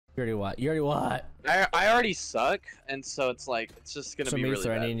You already what? You already what? I already suck, and so it's like it's just gonna be me really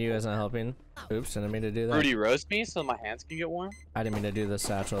threatening bad. you isn't helping. Oops, didn't mean to do that. Rudy, roast me so my hands can get warm. I didn't mean to do the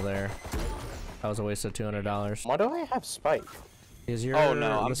satchel there. That was a waste of $200. Why do I have spike? Is your Oh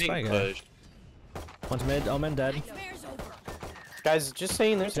no, I'm being pushed. One's mid. Omen dead. Guys, just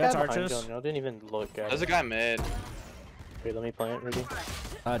saying, there's a guy behind archers. you. I didn't even look at There's a guy mid. Wait, let me plant, Rudy.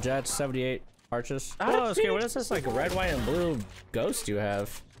 Jets 78 arches. Oh, okay. What is this like red, white, and blue ghost you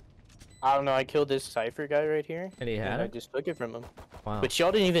have? I don't know. I killed this Cypher guy right here. And he had I it? just took it from him. Wow. But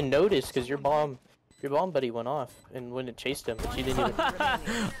y'all didn't even notice because your bomb buddy went off and when it chased him, she didn't even.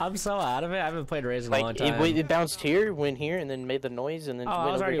 I'm so out of it. I haven't played RAZE in a long time. It bounced here, went here, and then made the noise, and then Oh, went I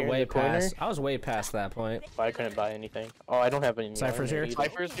was over already here in way the corner. past. I was way past that point. I couldn't buy anything. Oh, I don't have any. Cypher's here.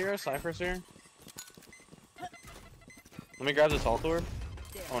 Cypher's here. Cypher's here. Let me grab this ult orb.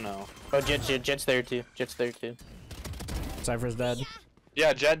 Oh no. Oh, Jet's there too. Jet's there too. Cypher's dead.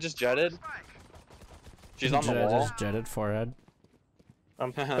 Yeah, Jet just jetted. She's on the wall. Just jetted forehead.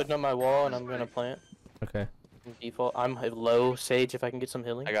 I'm putting up my wall and I'm gonna plant. Okay. Default. I'm low Sage if I can get some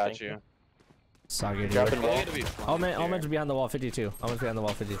healing. I got Thank you. Soggy. Dropping wall. Omen's behind the wall 52. Omen's behind the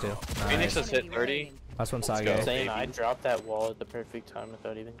wall 52. Phoenix has hit 30. That's when Sage. I'm saying I dropped that wall at the perfect time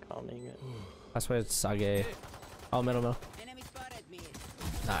without even calming it. That's why it's Sage. Oh, middle.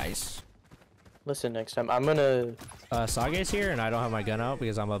 Nice. Listen, next time I'm gonna. Sage's here, and I don't have my gun out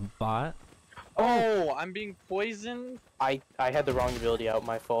because I'm a bot. Oh, I'm being poisoned. I had the wrong ability out.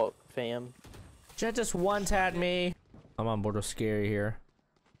 My fault, fam. Jet just one-tapped me. I'm on board with Scary here.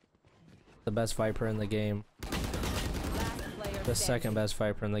 The best Viper in the game. The second best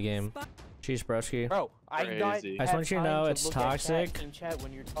Viper in the game. Cheese broski. Bro, I Crazy. I just want you to know it's toxic. Team chat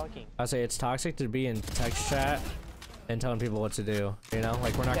when you're talking. I say it's toxic to be in text chat and telling people what to do. You know,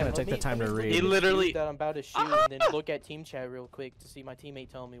 like we're not gonna take the time to read. He literally. That I'm about to shoot and then look at team chat real quick to see my teammate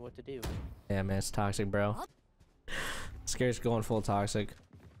telling me what to do. Yeah, man, it's toxic, bro. Scary's going full toxic.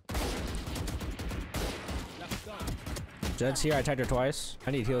 Jed's here. I tagged her twice.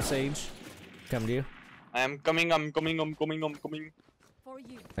 I need heal Sage. Come to you. I'm coming. I'm coming. I'm coming. I'm coming. For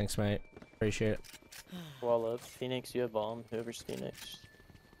you. Thanks, mate. Appreciate it. Wall up. Phoenix, you have bomb. Whoever's Phoenix.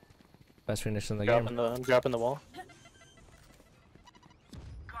 Best finish in the game. I'm dropping the wall.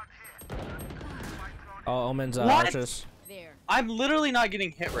 Oh, Omen's What? arches. There. I'm literally not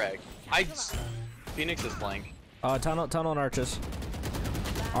getting hit reg. Phoenix is flank. Tunnel and arches.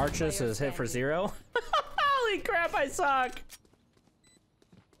 Arches is hit for 0. Holy crap, I suck.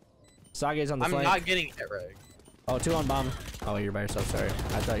 Sage's on the flank. I'm not getting hit reg. Oh, 2 on bomb. Oh, you're by yourself. Sorry.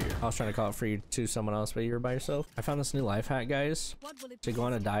 I was trying to call it for you to someone else, but you were by yourself. I found this new life hack, guys. To go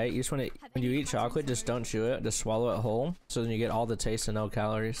on a diet, you just want to, when you eat chocolate, just don't chew it. Just swallow it whole. So then you get all the taste and no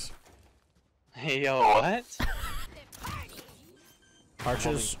calories. Hey, yo, what?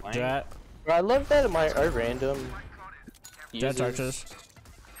 Arches, Jet. Bro, I love that our random Jet's uses arches.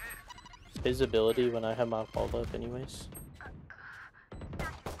 visibility when I have my wall up anyways.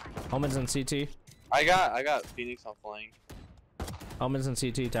 Omen's in CT. I got Phoenix on flank. Omen's in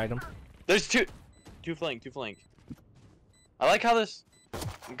CT. Tagged him. There's two flank. I like how this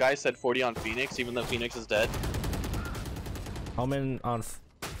guy said 40 on Phoenix, even though Phoenix is dead. Omen on.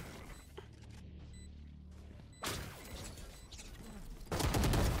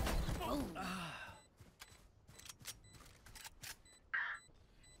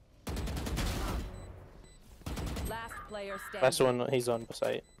 Last player standing. That's the one he's on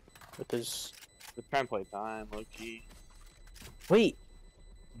site with his. We're trying to play time, low key. Wait,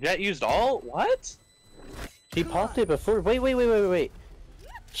 Jet used ult? What? she popped it before. Wait.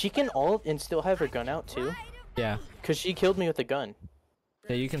 She can ult and still have her gun out too, Yeah. cause she killed me with a gun.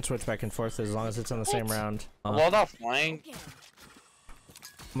 Yeah, you can switch back and forth as long as it's in the same round. Walled off flank.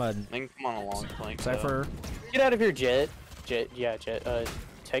 Mud. Then come on a long flank. though. Cypher. Get out of here, Jet. Jet.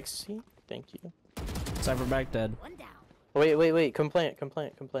 Texty. Thank you. Cypher back dead. One down. Wait. Complaint.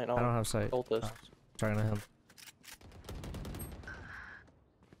 Oh, I don't have sight. ult this. Talking to him.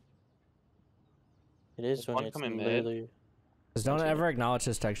 It is when one it's coming mid. literally. Just don't Okay. ever acknowledge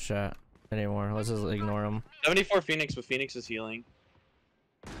his text chat anymore. Let's just ignore him. 74 Phoenix, but Phoenix is healing.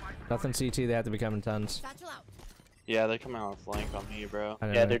 Nothing CT. They have to become intense. Satchel out. Yeah, they're coming on flank on me, bro. I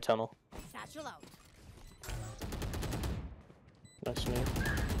know, Yeah, right? they're tunnel. Satchel out. Nice to me.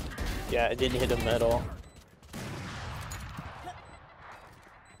 Yeah, it didn't hit him at all.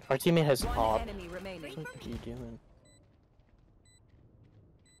 Our teammate has One op. enemy remaining. What are you doing?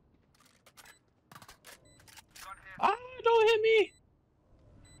 Ah, don't hit me!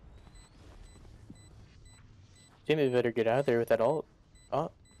 Teammate better get out of there with that ult.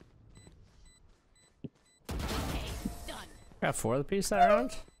 Oh, Okay, done. Got 4 of the piece that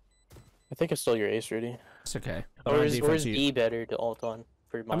round. I think it's still your ace, Rudy. It's okay. Or on is defense, B better to ult on?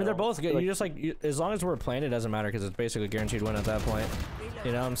 For my I mean, they're ult? both I good. feel You just like, as long as we're playing, it doesn't matter because it's basically guaranteed win at that point.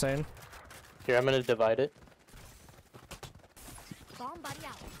 You know what I'm saying? Here, I'm gonna divide it.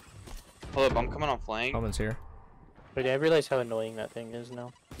 Hold up, I'm coming on flank. Omen's here. Wait, I realize how annoying that thing is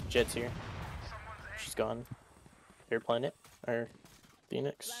now. Jet's here. She's gone. They're playing it. Or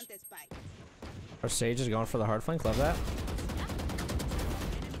Phoenix. Our Sage is going for the hard flank. Love that.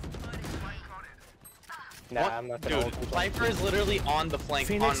 Nah, What? I'm not gonna Dude, ult the flank. Sniper is literally on the flank,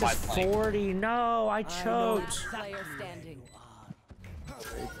 Phoenix on my is flank. 40. No, I choked. Last player standing.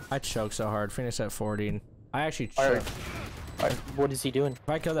 I choked so hard. Phoenix at 40. I actually Alright. choked. Alright, what is he doing? If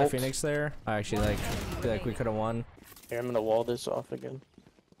I killed that Ult. Phoenix there, I actually like feel like we could have won. Here, I'm gonna wall this off again.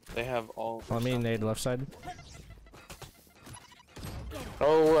 They have all. Let me nade left side.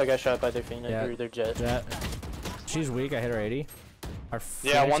 Oh, I got shot by their Phoenix, Yeah. or their Jet. Jet. She's weak. I hit her 80. Our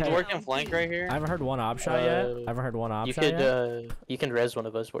Yeah, Phoenix one's had- working flank right here. I haven't heard one op shot yet. I haven't heard one op shot yet. You can res one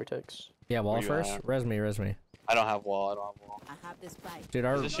of us, Vortex. Yeah, wall Where you first. at? Res me, res me. I don't have wall. I don't have wall. I have this bite. Dude,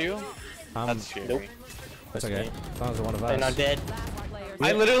 our Is this you? That's scary. Nope. that's okay. me. As long as it's one of And I'm us. dead. Last player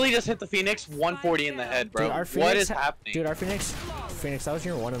I literally just hit the Phoenix 140 in the head, bro. Dude, our What Phoenix is happening? Dude, our Phoenix, that was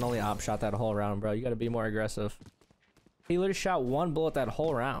your one and only op shot that whole round, bro. You gotta be more aggressive. He literally shot one bullet that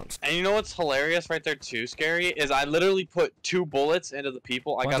whole round. And you know what's hilarious right there too, scary, is I literally put 2 bullets into the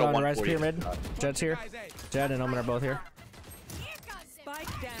people. I One's got a on the res 140. pyramid. Jet's here. Jet and Omen are both here.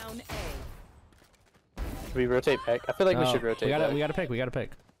 Spike down A. Should we rotate back? I feel like we should rotate back. We gotta pick. We gotta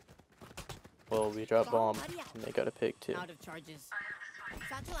pick. Well, we drop bomb, and they gotta pick too. Out of charges.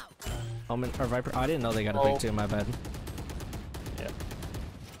 Omen or Viper. Oh, I didn't know they got to Oh. pick too. My bad. Yeah.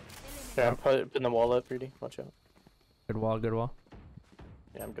 Here, I'm putting the wall up, Rudy. Watch out. Good wall. Good wall.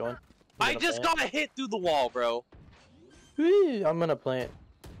 Yeah, I'm going. I just got hit through the wall, bro. Whee, I'm gonna plant.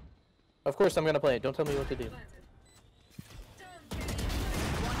 Of course, I'm gonna plant. Don't tell me what to do.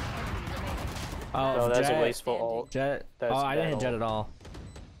 Oh, that's Jet. a wasteful ult. Jet. That's Oh, I didn't bad hit Jet ult. at all.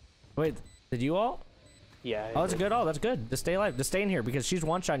 Wait, did you all? Yeah. I Oh, that's a did. good all. That's good. Just stay alive. Just stay in here because she's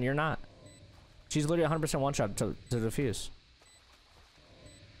one shot and you're not. She's literally 100% one shot to defuse.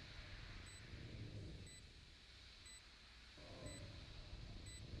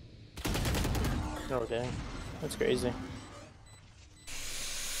 Oh dang, that's crazy.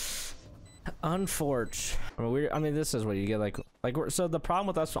 Unfortunate. I mean, this is what you get. So the problem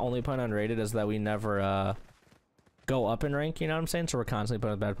with us only playing unrated is that we never go up in rank. You know what I'm saying? So we're constantly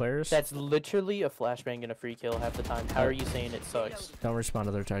playing with bad players. That's literally a flashbang and a free kill half the time. How are you saying it sucks? Don't respond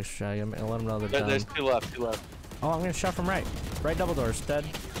to their text, Shag. I'm gonna let them know they're dumb. There's 2 left, 2 left. Oh, I'm gonna shot from right. Right double doors, dead.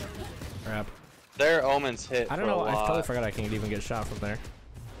 Crap. Their Omen's hit. I don't for a know. I totally lot. forgot I can even get shot from there.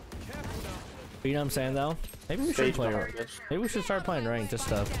 But you know what I'm saying though? Maybe we should Sage play. behind us. Maybe we should start playing ranked just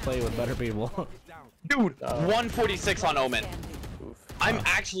to play with better people. Dude, 146 on Omen. Oof. I'm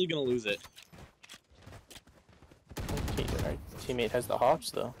actually gonna lose it. Our teammate has the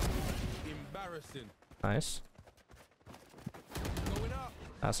hops though. Embarrassing. Nice. Going up.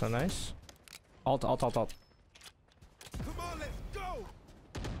 That's so nice. Alt. Come on, let's go.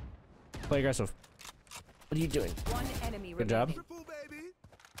 Play aggressive. What are you doing? One enemy Good job. remaining. Triple, baby.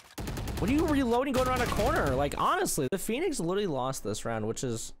 What are you reloading going around a corner? Like, honestly, the Phoenix literally lost this round, which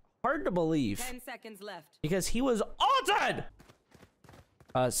is hard to believe. 10 seconds left. Because he was ulted!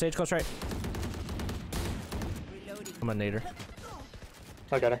 Sage close right. Reloading. I'm a nader.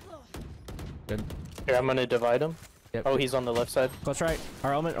 I got her. Good. Here, I'm gonna divide him. Yep. Oh, he's on the left side. Close right.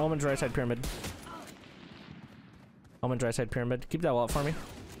 Our Omen's right side pyramid. Omen's right side pyramid. Keep that wall up for me.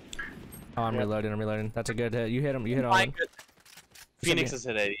 Oh, I'm Yep. reloading. I'm reloading. That's a good hit. You hit him. You hit My Omen. good- Phoenix is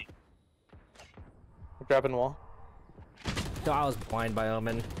hit 80. I'm grabbing wall. Oh, I was blind by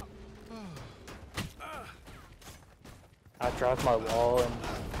Omen. I dropped my wall and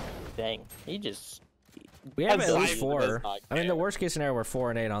dang, he just. We have at Simon least does 4. not I mean, the care. worst case scenario, we're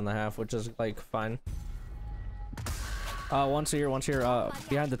 4 and 8 on the half, which is like fine. One's here,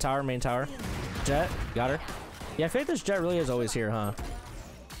 behind the tower, main tower. Jet, got her. Yeah, I feel like this Jet really is always here, huh?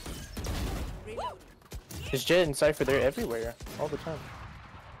 There's Jet and Cypher, they're everywhere, all the time.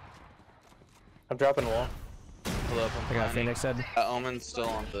 I'm dropping wall. Hold up, I I'm got planning. Phoenix said. Omen's still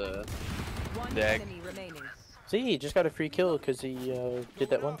on the One deck. enemy remaining. See, he just got a free kill because he did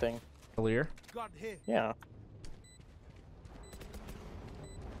that one thing. Clear. Got hit. Yeah.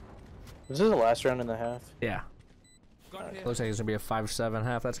 This is the last round and a half. Yeah. Got hit. Looks like it's gonna be a 5-7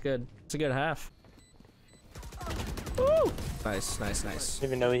 half. That's good. It's a good half. Woo! Nice, nice, nice. Didn't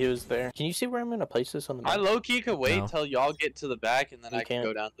even know he was there. Can you see where I'm gonna place this on the map? I low-key could wait No. till y'all get to the back and then You I can can't.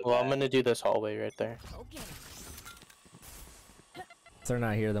 go down the Well, back. I'm gonna do this hallway right there. Okay. It's they're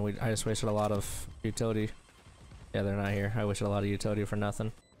not here, then I just wasted a lot of utility. Yeah, they're not here. I wasted a lot of utility for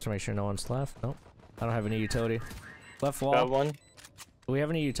nothing. To make sure no one's left. Nope. I don't have any utility. Left wall. Got one. Do we have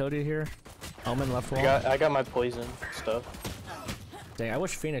any utility here? Omen left wall. I got my poison stuff. Dang, I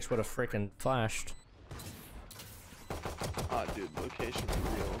wish Phoenix would have freaking flashed. Oh, dude, location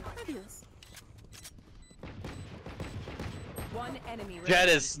real. One enemy remaining. Jet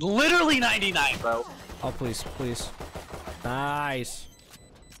is literally 99, bro. Oh, please, please. Nice.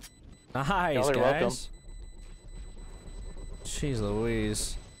 Nice, Y'all are welcome. guys. Jeez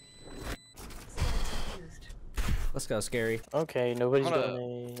Louise. Let's go, Scary. Okay, nobody's I'm gonna-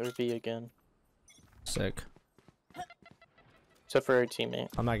 going A or B again. Sick. Except for our teammate.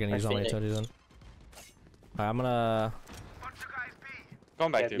 I'm not gonna I use all my Phoenix. utility then. Alright, I'm gonna...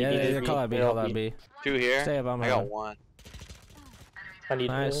 Going back to Yeah, B, yeah, B, yeah, call that B, they're call all that B. B. 2 here. Stay up, I'm I got heaven. 1. I need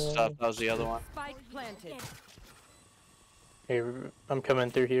Nice. Stop, that was the other one. Spike planted. Here, I'm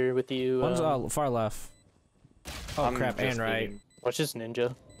coming through here with you. One's far left. Oh I'm crap, just and right. leaving. Watch this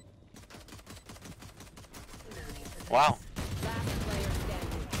ninja. Wow. Last player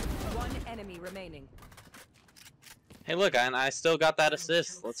standing. One enemy remaining. Hey, look, and I still got that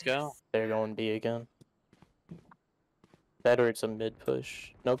assist. Let's go. They're going B again. That or it's a mid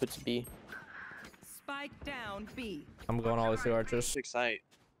push. Nope, it's B. Spike down B. I'm going all the way through archers. 6 sight.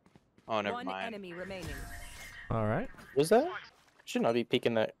 Oh, never One mind. enemy remaining. Alright. Was that? Should not be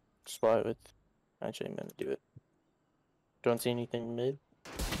peeking that spot with. Actually, I meant to do it. Don't see anything mid.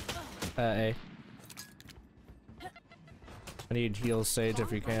 A. I need heal Sage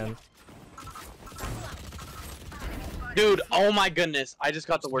if you can. Dude, oh my goodness. I just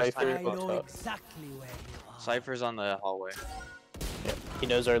got the worst Cypher time. fucked up. exactly where you are. Cypher's on the hallway. Yeah, he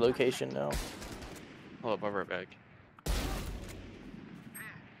knows our location now. Hold up, I'll be right back.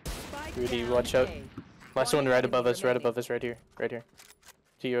 Spike Rudy, down watch out. A. Last One one right enemy above us, right remaining. above us, right here. Right here.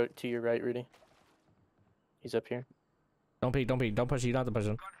 To your right, Rudy. He's up here. Don't peek, don't peek, don't push, you don't have to push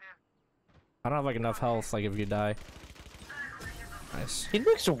him. I don't have like enough health, like if you die. Nice. He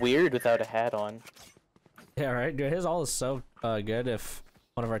looks weird without a hat on. Yeah, right, dude, his ult is so good if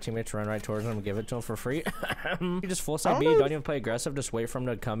one of our teammates run right towards him and give it to him for free. You just full side B, don't even play aggressive, just wait for him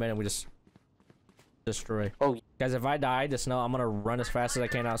to come in and we just destroy. Oh, Guys, if I die, just know I'm gonna run as fast as I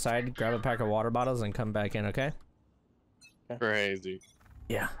can outside, grab a pack of water bottles, and come back in, okay? Crazy.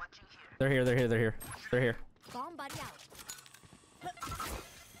 Yeah. They're here, they're here, they're here. They're here. Bomb buddy out.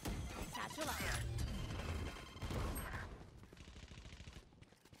 Satchel out.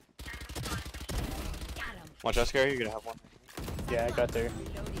 Got him. Watch out, Scary. You're gonna have one. yeah, I got there.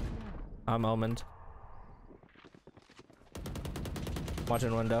 I'm omened.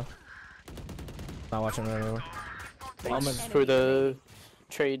 Watching window. Not watching window. Thanks Almonds. for the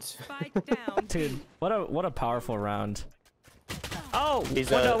trades. Spike down. Dude, what a powerful round. Oh, He's,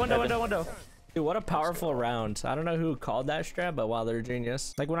 window. Dude, what a powerful round. I don't know who called that strat, but wow, they're a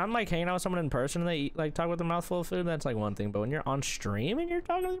genius. Like when I'm like hanging out with someone in person and they eat, like talk with their mouth full of food, that's like one thing. But when you're on stream and you're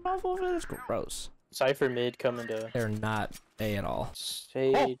talking with your mouth full of food, that's gross. Cypher mid coming to They're not A at all.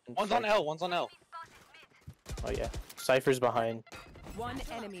 Sage. Oh, and one's on Cypher. L. One's on L. Oh yeah, Cypher's behind. One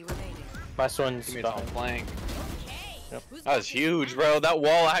enemy remaining. Last one's Teammates on behind. flank. Yep. That was huge, bro. That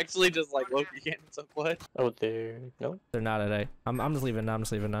wall actually just like Loki getting some play. Oh, there. No. They're not at A. I'm just leaving now. I'm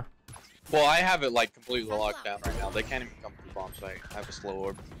just leaving now. Well, I have it like completely locked down right now. They can't even come to the bomb site. I have a slow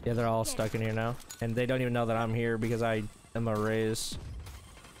orb. Yeah, they're all stuck in here now. And they don't even know that I'm here because I am a RAZE.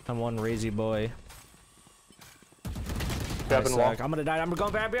 I'm one RAZE boy. Grabbing I wall. suck. I'm gonna die. I'm gonna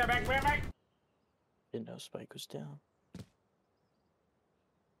go back. Didn't know Spike was down.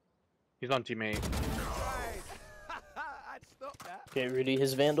 He's on teammate. I'd stop that. Okay, Rudy,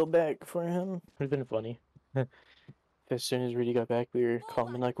 his Vandal back for him. It's been funny. As soon as Rudy got back, we were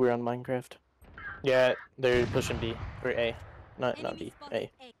calling like we were on Minecraft. Yeah, they're pushing B or A, not B. A.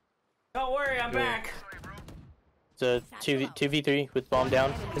 Don't worry, I'm back. It's a 2v3 with bomb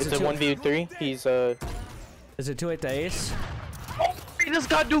down. Is It's it a two- 1v3. He's Is it 2-8 to ace? He just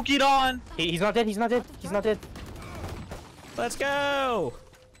got dookied on. he's not dead. He's not dead. He's not dead. Let's go.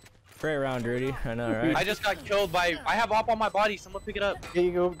 Great round, Rudy. I know, right? I just got killed by. I have op on my body. Someone pick it up. Here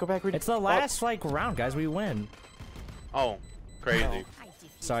you go. Go back, Rudy. It's the last like round, guys. We win. Oh, crazy.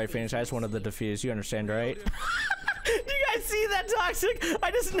 Sorry, Phoenix. I just wanted the defuse. You understand, right? Do you guys see that toxic?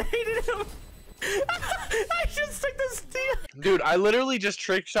 I just naded him. I just took the steal. Dude, I literally just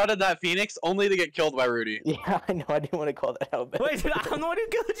trick shotted that Phoenix only to get killed by Rudy. Yeah, I know. I didn't want to call that out. But Wait, dude, I'm the one who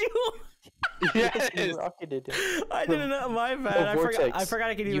killed you. Yes. you rocketed him. I didn't know. My bad. Oh, I Vortex. forgot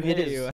I could You even hit hit his- you.